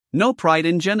No Pride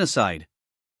in Genocide.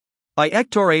 By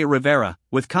Hector A. Rivera,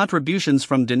 with contributions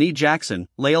from Denis Jackson,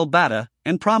 Lael Bata,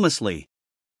 and Promise Lee.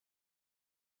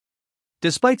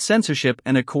 Despite censorship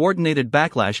and a coordinated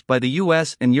backlash by the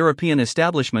US and European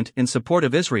establishment in support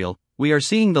of Israel, we are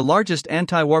seeing the largest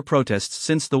anti-war protests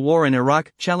since the war in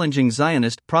Iraq, challenging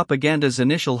Zionist propaganda's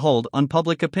initial hold on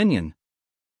public opinion.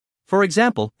 For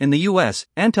example, in the US,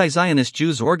 anti-Zionist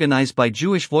Jews organized by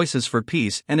Jewish Voices for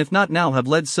Peace and If Not Now have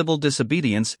led civil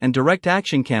disobedience and direct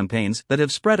action campaigns that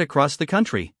have spread across the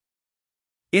country.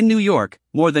 In New York,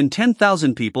 more than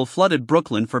 10,000 people flooded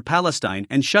Brooklyn for Palestine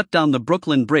and shut down the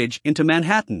Brooklyn Bridge into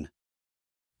Manhattan.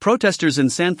 Protesters in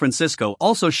San Francisco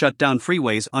also shut down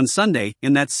freeways on Sunday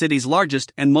in that city's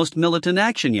largest and most militant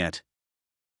action yet.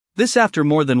 This after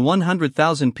more than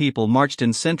 100,000 people marched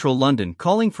in central London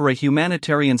calling for a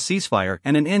humanitarian ceasefire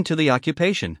and an end to the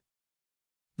occupation.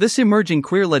 This emerging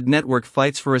queer-led network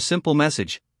fights for a simple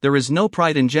message: there is no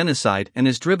pride in genocide, and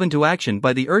is driven to action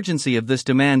by the urgency of this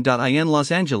demand. In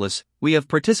Los Angeles, we have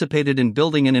participated in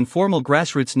building an informal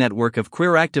grassroots network of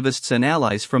queer activists and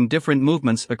allies from different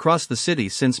movements across the city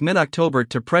since mid-October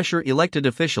to pressure elected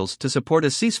officials to support a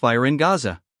ceasefire in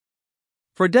Gaza.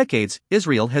 For decades,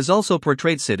 Israel has also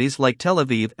portrayed cities like Tel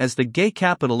Aviv as the gay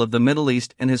capital of the Middle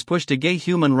East and has pushed a gay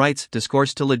human rights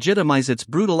discourse to legitimize its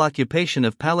brutal occupation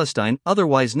of Palestine,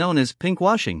 otherwise known as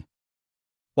pinkwashing.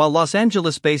 While Los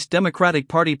Angeles-based Democratic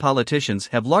Party politicians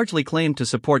have largely claimed to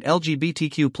support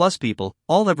LGBTQ+ people,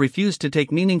 all have refused to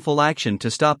take meaningful action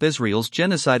to stop Israel's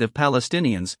genocide of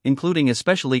Palestinians, including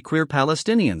especially queer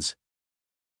Palestinians.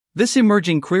 This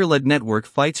emerging queer-led network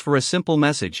fights for a simple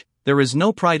message: there is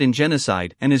no pride in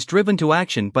genocide, and is driven to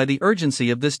action by the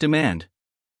urgency of this demand.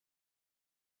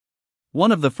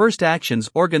 One of the first actions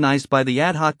organized by the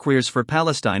Ad Hoc Queers for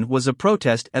Palestine was a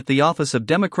protest at the office of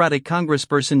Democratic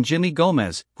Congressperson Jimmy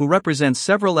Gomez, who represents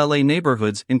several LA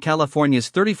neighborhoods in California's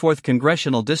 34th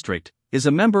Congressional District, is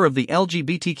a member of the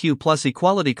LGBTQ+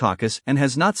 Equality Caucus and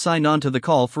has not signed on to the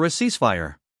call for a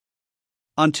ceasefire.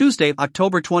 On Tuesday,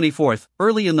 October 24,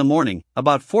 early in the morning,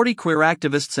 about 40 queer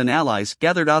activists and allies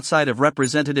gathered outside of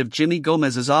Representative Jimmy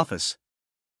Gomez's office.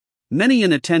 Many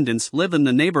in attendance live in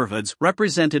the neighborhoods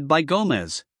represented by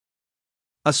Gomez.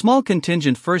 A small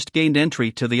contingent first gained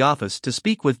entry to the office to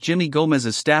speak with Jimmy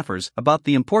Gomez's staffers about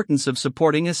the importance of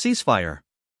supporting a ceasefire.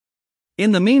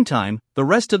 In the meantime, the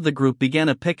rest of the group began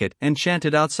a picket and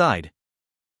chanted outside.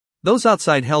 Those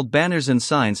outside held banners and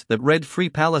signs that read "Free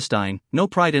Palestine, No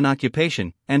Pride in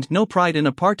Occupation," and "No Pride in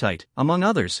Apartheid," among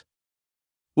others.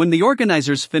 When the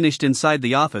organizers finished inside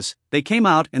the office, they came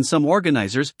out and some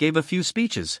organizers gave a few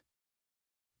speeches.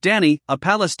 Danny, a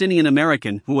Palestinian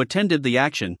American who attended the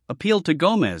action, appealed to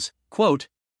Gomez, quote,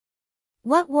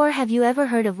 "What war have you ever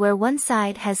heard of where one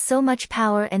side has so much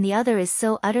power and the other is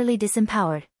so utterly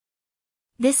disempowered?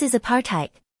 This is apartheid.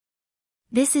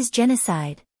 This is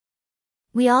genocide.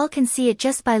 We all can see it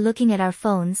just by looking at our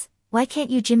phones. Why can't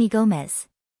you, Jimmy Gomez?"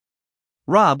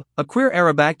 Rob, a queer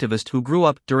Arab activist who grew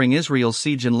up during Israel's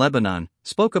siege in Lebanon,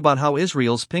 spoke about how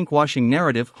Israel's pinkwashing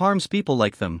narrative harms people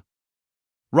like them.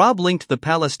 Rob linked the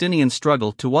Palestinian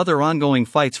struggle to other ongoing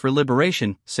fights for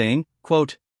liberation, saying,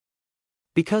 quote,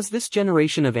 "Because this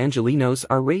generation of Angelenos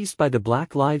are raised by the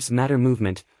Black Lives Matter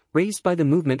movement, raised by the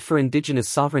movement for indigenous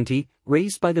sovereignty,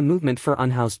 raised by the movement for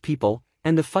unhoused people,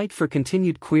 and the fight for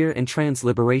continued queer and trans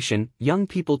liberation, young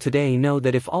people today know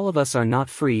that if all of us are not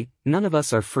free, none of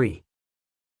us are free."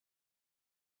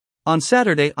 On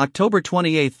Saturday, October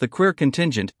 28, the queer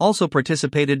contingent also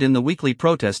participated in the weekly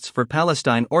protests for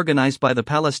Palestine organized by the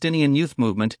Palestinian Youth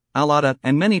Movement, Al-Ata,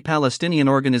 and many Palestinian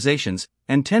organizations,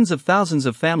 and tens of thousands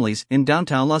of families in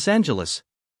downtown Los Angeles.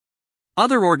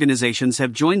 Other organizations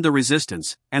have joined the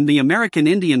resistance, and the American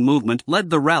Indian Movement led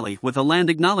the rally with a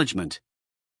land acknowledgement.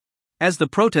 As the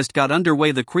protest got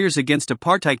underway, the Queers Against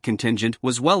Apartheid contingent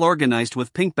was well organized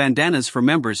with pink bandanas for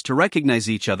members to recognize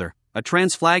each other, a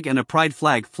trans flag and a pride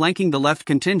flag flanking the left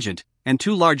contingent, and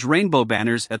two large rainbow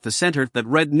banners at the center that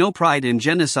read "No Pride in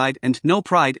Genocide" and "No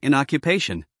Pride in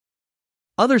Occupation."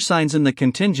 Other signs in the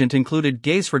contingent included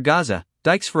 "Gays for Gaza,"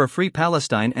 "Dykes for a Free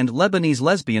Palestine," and "Lebanese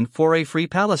Lesbian for a Free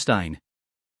Palestine."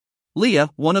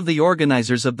 Leah, one of the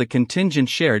organizers of the contingent,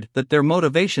 shared that their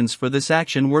motivations for this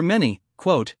action were many,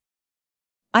 quote,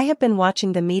 "I have been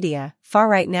watching the media,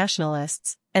 far-right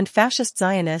nationalists, and fascist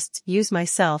Zionists use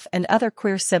myself and other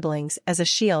queer siblings as a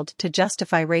shield to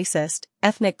justify racist,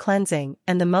 ethnic cleansing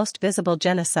and the most visible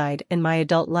genocide in my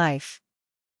adult life.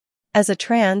 As a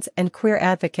trans and queer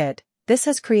advocate, this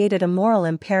has created a moral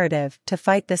imperative to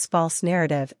fight this false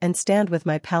narrative and stand with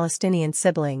my Palestinian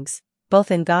siblings, both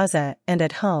in Gaza and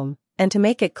at home, and to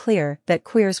make it clear that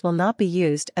queers will not be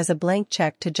used as a blank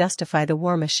check to justify the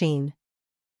war machine.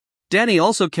 Danny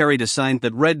also carried a sign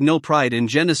that read "No Pride in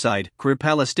Genocide, Queer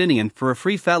Palestinian for a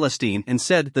Free Palestine," and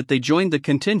said that they joined the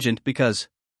contingent because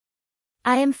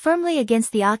I am firmly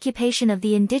against the occupation of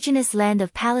the indigenous land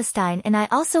of Palestine, and I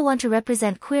also want to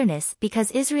represent queerness because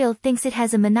Israel thinks it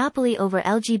has a monopoly over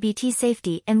LGBT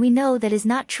safety, and we know that is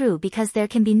not true because there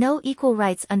can be no equal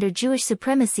rights under Jewish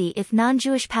supremacy if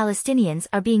non-Jewish Palestinians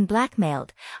are being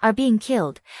blackmailed, are being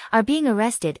killed, are being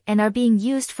arrested, and are being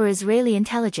used for Israeli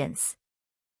intelligence.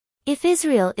 If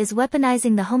Israel is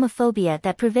weaponizing the homophobia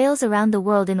that prevails around the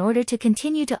world in order to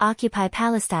continue to occupy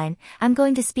Palestine, I'm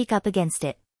going to speak up against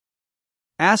it.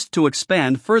 Asked to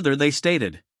expand further, they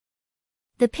stated,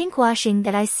 The pinkwashing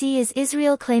that I see is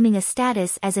Israel claiming a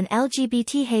status as an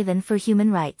LGBT haven for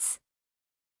human rights.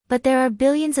 But there are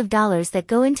billions of dollars that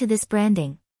go into this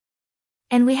branding.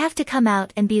 And we have to come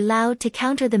out and be loud to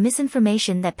counter the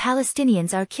misinformation that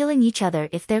Palestinians are killing each other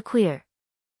if they're queer.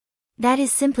 That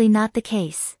is simply not the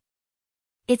case.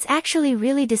 It's actually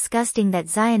really disgusting that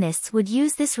Zionists would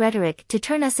use this rhetoric to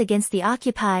turn us against the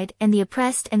occupied and the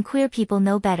oppressed, and queer people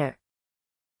know better.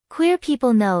 Queer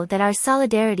people know that our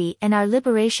solidarity and our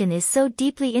liberation is so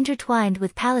deeply intertwined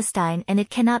with Palestine and it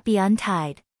cannot be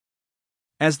untied.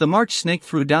 As the march snaked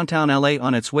through downtown LA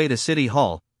on its way to City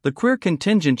Hall, the queer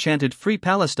contingent chanted "Free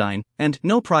Palestine" and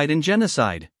 "No Pride in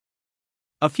Genocide."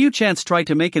 A few chants tried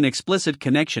to make an explicit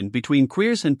connection between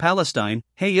queers and Palestine.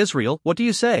 "Hey Israel, what do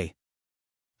you say?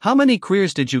 How many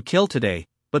queers did you kill today?"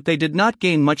 But they did not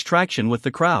gain much traction with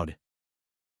the crowd.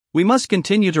 We must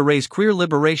continue to raise queer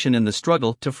liberation in the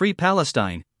struggle to free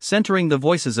Palestine, centering the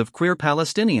voices of queer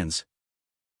Palestinians.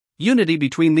 Unity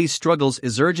between these struggles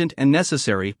is urgent and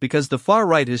necessary because the far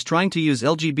right is trying to use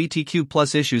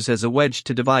LGBTQ+ issues as a wedge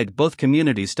to divide both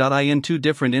communities. In two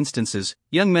different instances,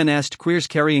 young men asked queers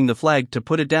carrying the flag to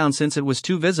put it down since it was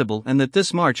too visible and that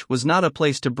this march was not a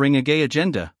place to bring a gay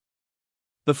agenda.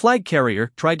 The flag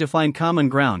carrier tried to find common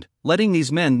ground, letting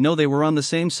these men know they were on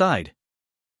the same side.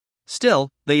 Still,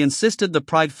 they insisted the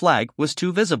pride flag was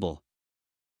too visible.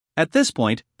 At this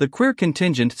point, the queer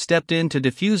contingent stepped in to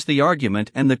defuse the argument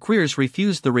and the queers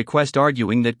refused the request,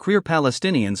 arguing that queer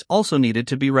Palestinians also needed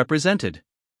to be represented.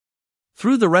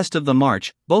 Through the rest of the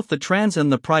march, both the trans and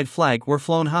the pride flag were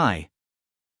flown high.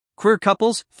 Queer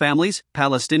couples, families,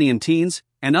 Palestinian teens,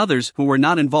 and others who were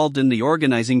not involved in the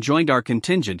organizing joined our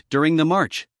contingent during the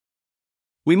march.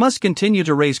 We must continue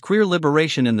to raise queer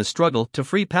liberation in the struggle to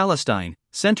free Palestine,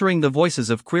 centering the voices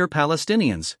of queer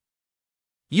Palestinians.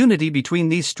 Unity between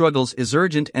these struggles is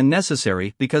urgent and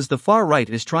necessary because the far right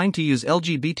is trying to use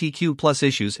LGBTQ+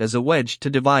 issues as a wedge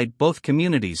to divide both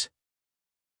communities.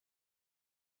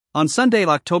 On Sunday,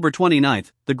 October 29,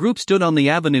 the group stood on the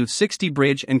Avenue 60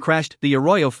 bridge and crashed the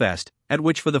Arroyo Fest, at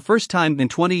which for the first time in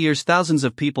 20 years thousands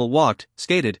of people walked,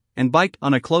 skated, and biked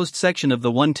on a closed section of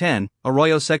the 110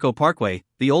 Arroyo Seco Parkway,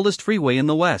 the oldest freeway in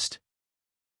the West.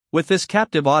 With this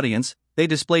captive audience, they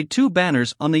displayed two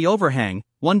banners on the overhang,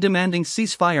 one demanding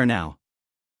 "Ceasefire now.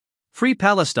 Free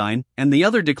Palestine," and the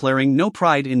other declaring "No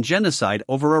Pride in Genocide"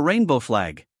 over a rainbow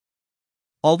flag.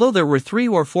 Although there were 3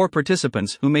 or 4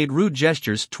 participants who made rude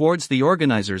gestures towards the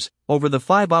organizers, over the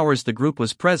 5 hours the group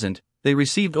was present, they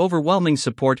received overwhelming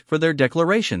support for their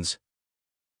declarations.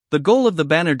 The goal of the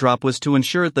banner drop was to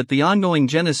ensure that the ongoing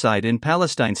genocide in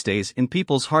Palestine stays in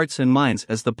people's hearts and minds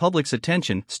as the public's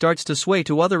attention starts to sway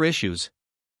to other issues.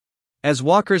 As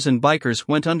walkers and bikers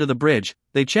went under the bridge,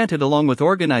 they chanted along with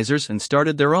organizers and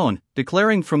started their own,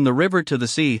 declaring "From the river to the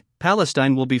sea,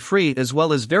 Palestine will be free," as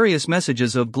well as various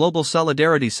messages of global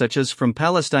solidarity such as "From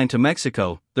Palestine to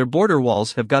Mexico, their border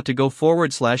walls have got to go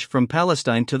 / from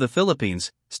Palestine to the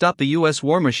Philippines, stop the US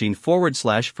war machine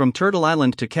 / from Turtle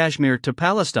Island to Kashmir to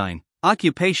Palestine,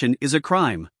 occupation is a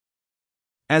crime."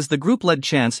 As the group led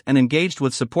chants and engaged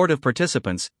with supportive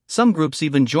participants, some groups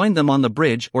even joined them on the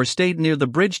bridge or stayed near the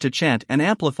bridge to chant and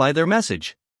amplify their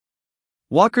message.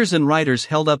 Walkers and riders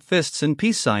held up fists and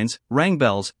peace signs, rang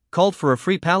bells, called for a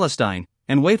free Palestine,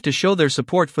 and waved to show their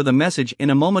support for the message in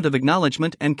a moment of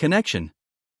acknowledgement and connection.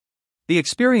 The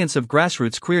experience of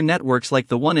grassroots queer networks like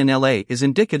the one in LA is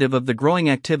indicative of the growing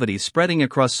activities spreading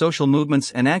across social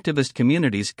movements and activist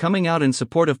communities coming out in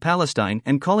support of Palestine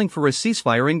and calling for a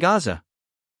ceasefire in Gaza.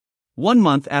 1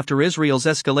 month after Israel's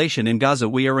escalation in Gaza,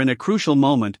 we are in a crucial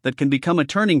moment that can become a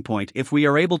turning point if we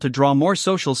are able to draw more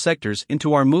social sectors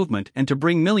into our movement and to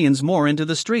bring millions more into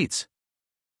the streets.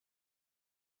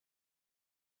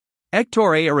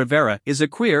 Hector A. Rivera is a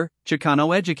queer,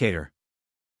 Chicano educator.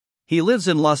 He lives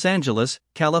in Los Angeles,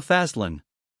 Califastlán.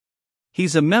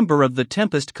 He's a member of the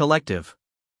Tempest Collective.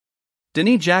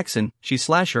 Denise Jackson,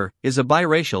 she/her, is a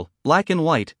biracial, black and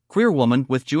white, queer woman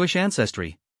with Jewish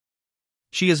ancestry.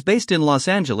 She is based in Los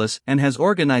Angeles and has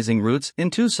organizing roots in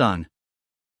Tucson.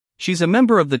 She's a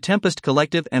member of the Tempest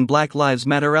Collective and Black Lives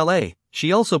Matter LA.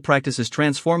 She also practices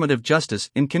transformative justice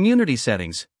in community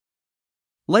settings.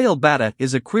 Lael Bata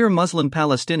is a queer Muslim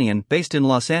Palestinian based in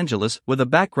Los Angeles with a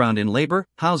background in labor,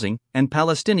 housing, and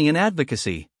Palestinian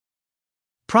advocacy.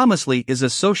 Promisely is a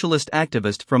socialist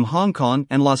activist from Hong Kong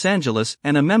and Los Angeles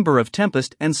and a member of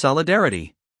Tempest and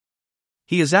Solidarity.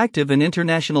 He is active in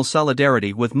international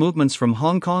solidarity with movements from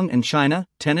Hong Kong and China,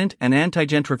 tenant and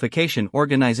anti-gentrification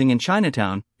organizing in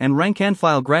Chinatown, and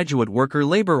rank-and-file graduate worker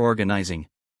labor organizing.